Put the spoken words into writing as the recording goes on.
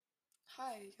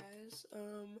Hi guys.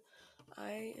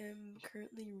 I am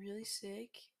currently really sick.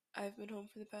 I've been home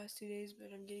for the past 2 days, but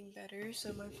I'm getting better,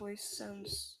 so my voice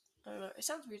sounds I don't know, it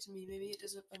sounds weird to me. Maybe it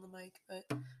doesn't on the mic, but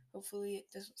hopefully it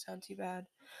doesn't sound too bad.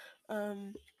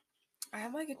 Um I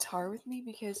have my guitar with me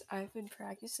because I've been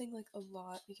practicing like a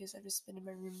lot because I've just been in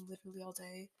my room literally all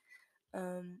day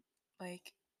um,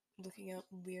 like looking up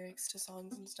lyrics to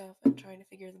songs and stuff and trying to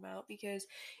figure them out because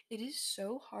it is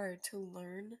so hard to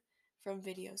learn from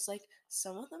videos. Like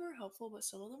some of them are helpful, but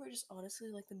some of them are just honestly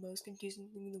like the most confusing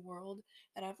thing in the world.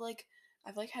 And I've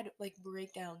had like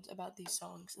breakdowns about these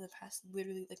songs in the past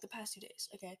literally like the past 2 days.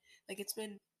 Okay, like it's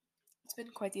been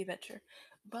quite the adventure,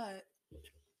 but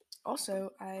also,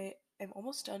 I am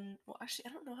almost done. Well, actually,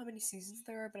 I don't know how many seasons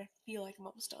there are, but I feel like I'm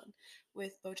almost done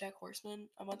with BoJack Horseman.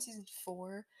 I'm on season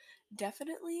 4.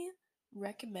 Definitely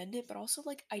recommend it, but also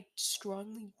like I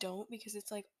strongly don't because it's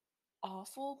like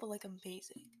awful, but like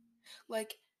amazing.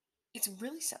 Like it's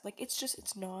really sad. Like it's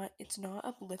not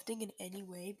uplifting in any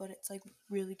way, but it's like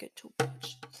really good to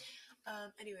watch.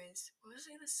 Anyways, what was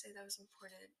I gonna say that was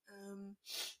important?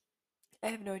 I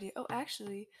have no idea. Oh,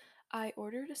 actually, I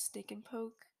ordered a stick and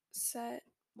poke set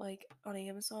like on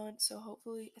Amazon, so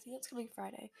hopefully I think that's coming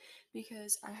Friday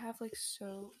because I have like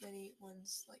so many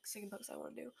ones like stick and pokes I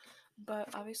want to do.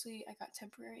 But obviously I got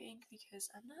temporary ink because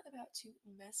I'm not about to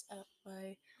mess up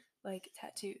my like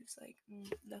tattoos. Like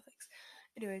no thanks.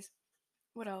 Anyways,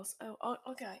 what else? Oh,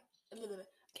 okay.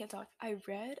 Can't talk. I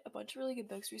read a bunch of really good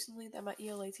books recently that my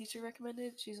ELA teacher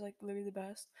recommended. She's like literally the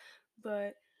best.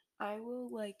 But I will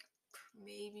like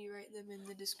maybe write them in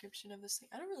the description of this thing.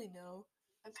 I don't really know.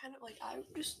 I'm kind of like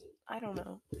I don't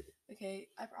know. Okay,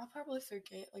 I'll probably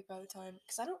forget like by the time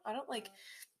because I don't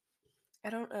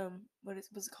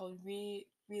what's it called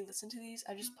re-listen to these.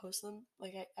 I just post them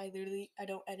like I literally I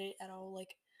don't edit at all.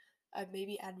 Like I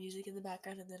maybe add music in the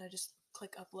background and then I just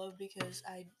click upload because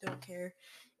I don't care,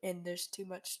 and there's too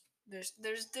much.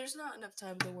 There's not enough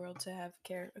time in the world to have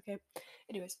care. Okay.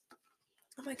 Anyways,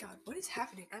 oh my god, what is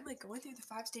happening? I'm like going through the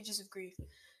 5 stages of grief.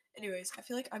 Anyways, I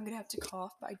feel like I'm gonna have to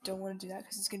cough, but I don't want to do that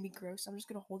because it's gonna be gross. I'm just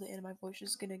gonna hold it in, and my voice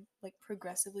is gonna like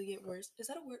progressively get worse. Is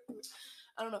that a word?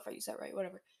 I don't know if I use that right.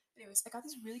 Whatever. Anyways, I got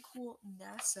these really cool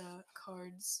NASA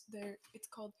cards. It's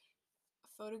called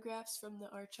Photographs from the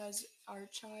Archives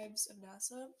of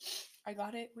NASA. I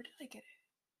got it. Where did I get it?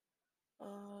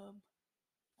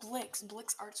 Blick's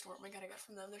art store. Oh my god, I got it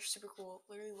from them. They're super cool.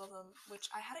 Literally love them. Which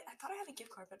I thought I had a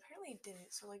gift card, but apparently I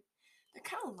didn't. So like, they're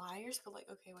kind of liars. But like,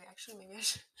 okay, wait. Actually, maybe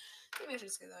I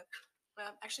should say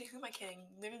that. Actually, who am I kidding?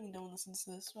 Literally, no one listens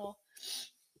to this. Well,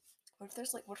 what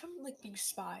if I'm like being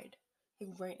spied,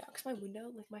 like right now? Cause my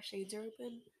window, like my shades are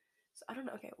open. So I don't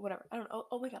know. Okay, whatever. I don't know.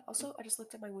 Oh my god. Also, I just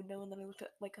looked at my window and then I looked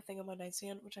at like a thing on my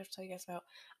nightstand, which I have to tell you guys about.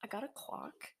 I got a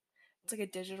clock. It's like a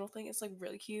digital thing. It's like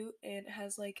really cute and it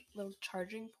has like little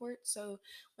charging port. So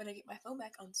when I get my phone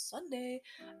back on Sunday,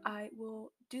 I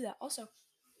will do that. Also,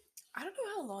 I don't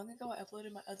know how long ago I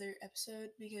uploaded my other episode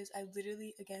because I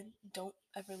literally again don't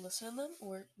ever listen to them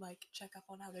or like check up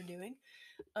on how they're doing.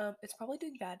 It's probably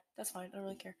doing bad. That's fine. I don't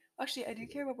really care. Actually, I do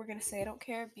care what we're gonna say. I don't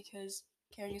care because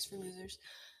caring is for losers.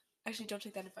 Actually, don't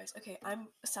take that advice. Okay, I'm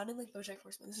sounding like BoJack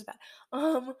Horseman. This is bad.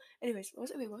 Anyways, what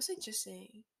was I just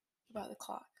saying about the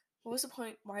clock? What was the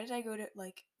point? Why did I go to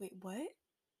like? Wait, what?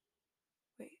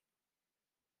 Wait,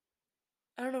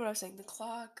 I don't know what I was saying. The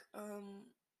clock.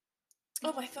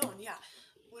 Oh, my phone. Yeah,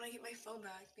 when I get my phone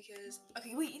back because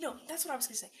okay, wait. That's what I was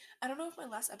gonna say. I don't know if my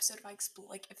last episode if I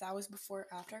explained like if that was before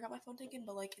or after I got my phone taken,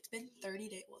 but like it's been 30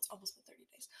 days. Well, it's almost been 30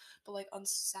 days. But like on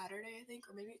Saturday, I think,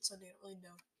 or maybe it's Sunday. I don't really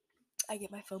know. I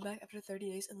get my phone back after 30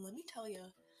 days, and let me tell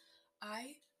you,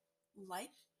 I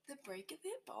like the break of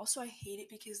it, but also I hate it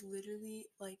because literally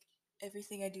like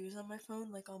everything I do is on my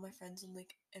phone, like all my friends and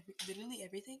like literally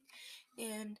everything,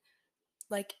 and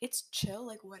like it's chill,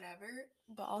 like whatever,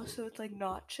 but also it's like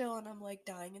not chill, and I'm like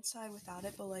dying inside without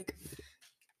it, but like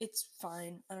it's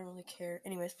fine. I don't really care.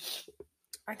 Anyways,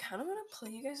 I kind of want to play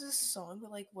you guys this song,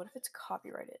 but like, what if it's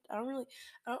copyrighted? I don't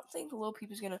think the little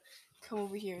people's gonna come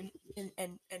over here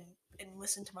and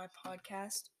listen to my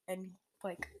podcast and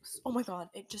like, oh my god,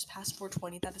 it just passed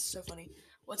 420. That is so funny.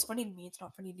 What's funny to me, it's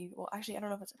not funny to you. Well, actually, I don't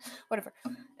know if it's whatever.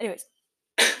 Anyways,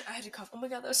 I had to cough. Oh my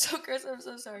god, that was so gross. I'm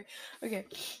so sorry. Okay,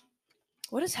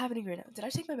 what is happening right now? Did I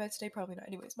take my meds today? Probably not.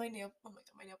 Anyways, my nail. Oh my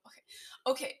god, my nail.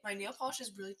 Okay, my nail polish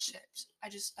is really chipped. I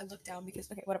looked down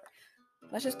because okay, whatever.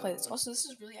 Let's just play this. Also, this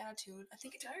is really out of tune. I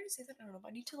think did I already say that? I don't know. But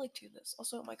I need to like tune this.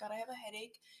 Also, oh my god, I have a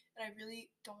headache and I really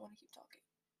don't want to keep talking.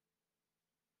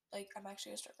 Like, I'm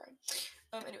actually gonna start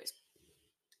crying. Anyways,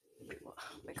 Oh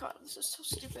my god, this is so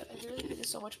stupid. I literally hate this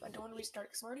so much, but I don't want to restart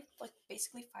because I'm already like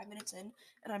basically 5 minutes in,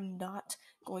 and I'm not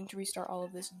going to restart all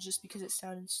of this just because it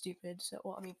sounded stupid. So,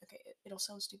 well, I mean, okay, it'll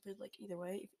sound stupid like either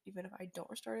way, even if I don't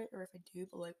restart it or if I do,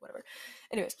 but like whatever.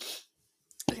 Anyways,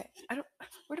 okay, I don't.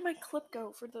 Where did my clip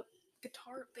go for the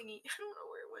guitar thingy? I don't know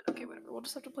where it went. Okay, whatever. We'll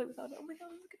just have to play without it. Oh my god,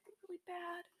 this is gonna be really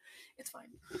bad. It's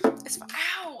fine. It's fine.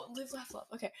 Ow! Live, laugh, love.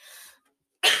 Okay.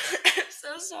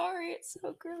 So sorry. It's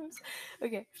so gross.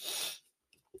 Okay.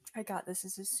 I got this.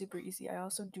 This is super easy. I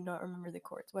also do not remember the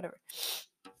chords. Whatever.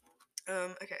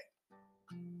 Okay.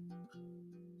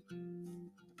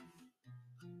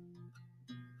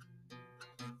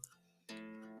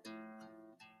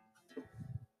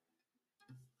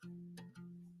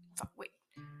 Fuck, wait.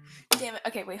 Damn it.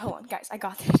 Okay, wait, hold on. Guys, I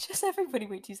got this. Just everybody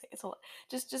wait 2 seconds. Hold on.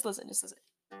 Just listen, just listen.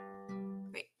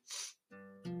 Wait.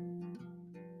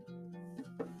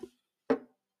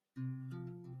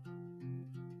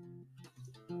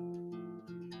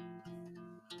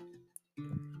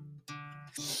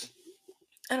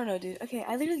 I don't know, dude. Okay,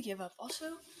 I literally give up. Also,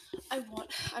 I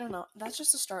don't know. That's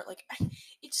just a start. Like,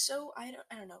 it's so I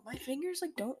don't know. My fingers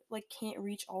like don't like can't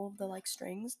reach all of the like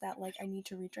strings that like I need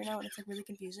to reach right now, and it's like really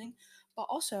confusing. But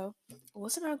also,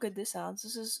 listen how good this sounds.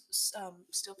 This is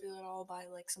 "Still Feel It All" by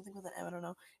like something with an M. I don't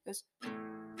know. It goes.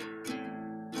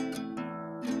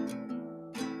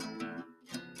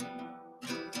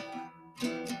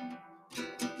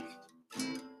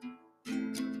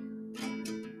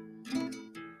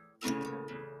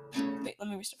 Wait, let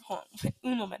me restart. Hold on.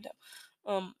 Un momento.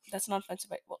 That's not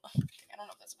offensive. Well, okay, I don't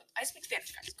know if that's offensive. I speak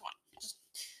Spanish, guys. Come on. Just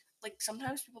like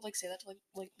sometimes people like say that to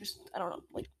like just I don't know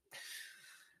like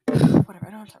whatever.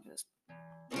 I don't have time for this.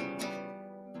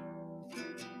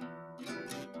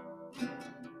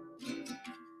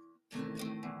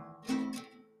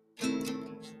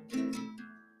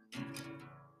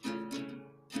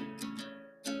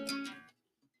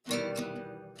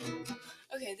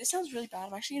 Okay, this sounds really bad.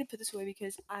 I'm actually gonna put this away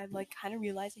because I'm like kind of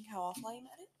realizing how awful I am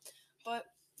at it. But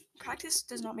practice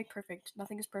does not make perfect.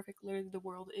 Nothing is perfect. Literally, the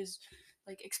world is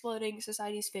like exploding.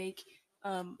 Society's fake.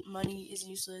 Money is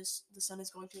useless. The sun is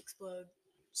going to explode.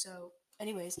 So,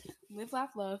 anyways, live,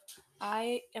 laugh, love.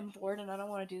 I am bored and I don't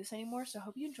want to do this anymore. So, I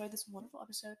hope you enjoyed this wonderful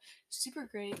episode. Super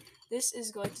great. This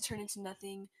is going to turn into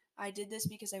nothing. I did this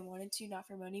because I wanted to, not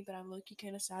for money, but I'm low-key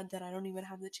kind of sad that I don't even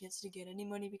have the chance to get any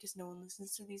money because no one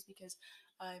listens to these because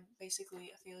I'm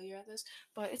basically a failure at this.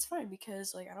 But it's fine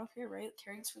because like I don't care, right?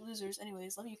 Caring's for losers.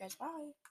 Anyways, love you guys. Bye.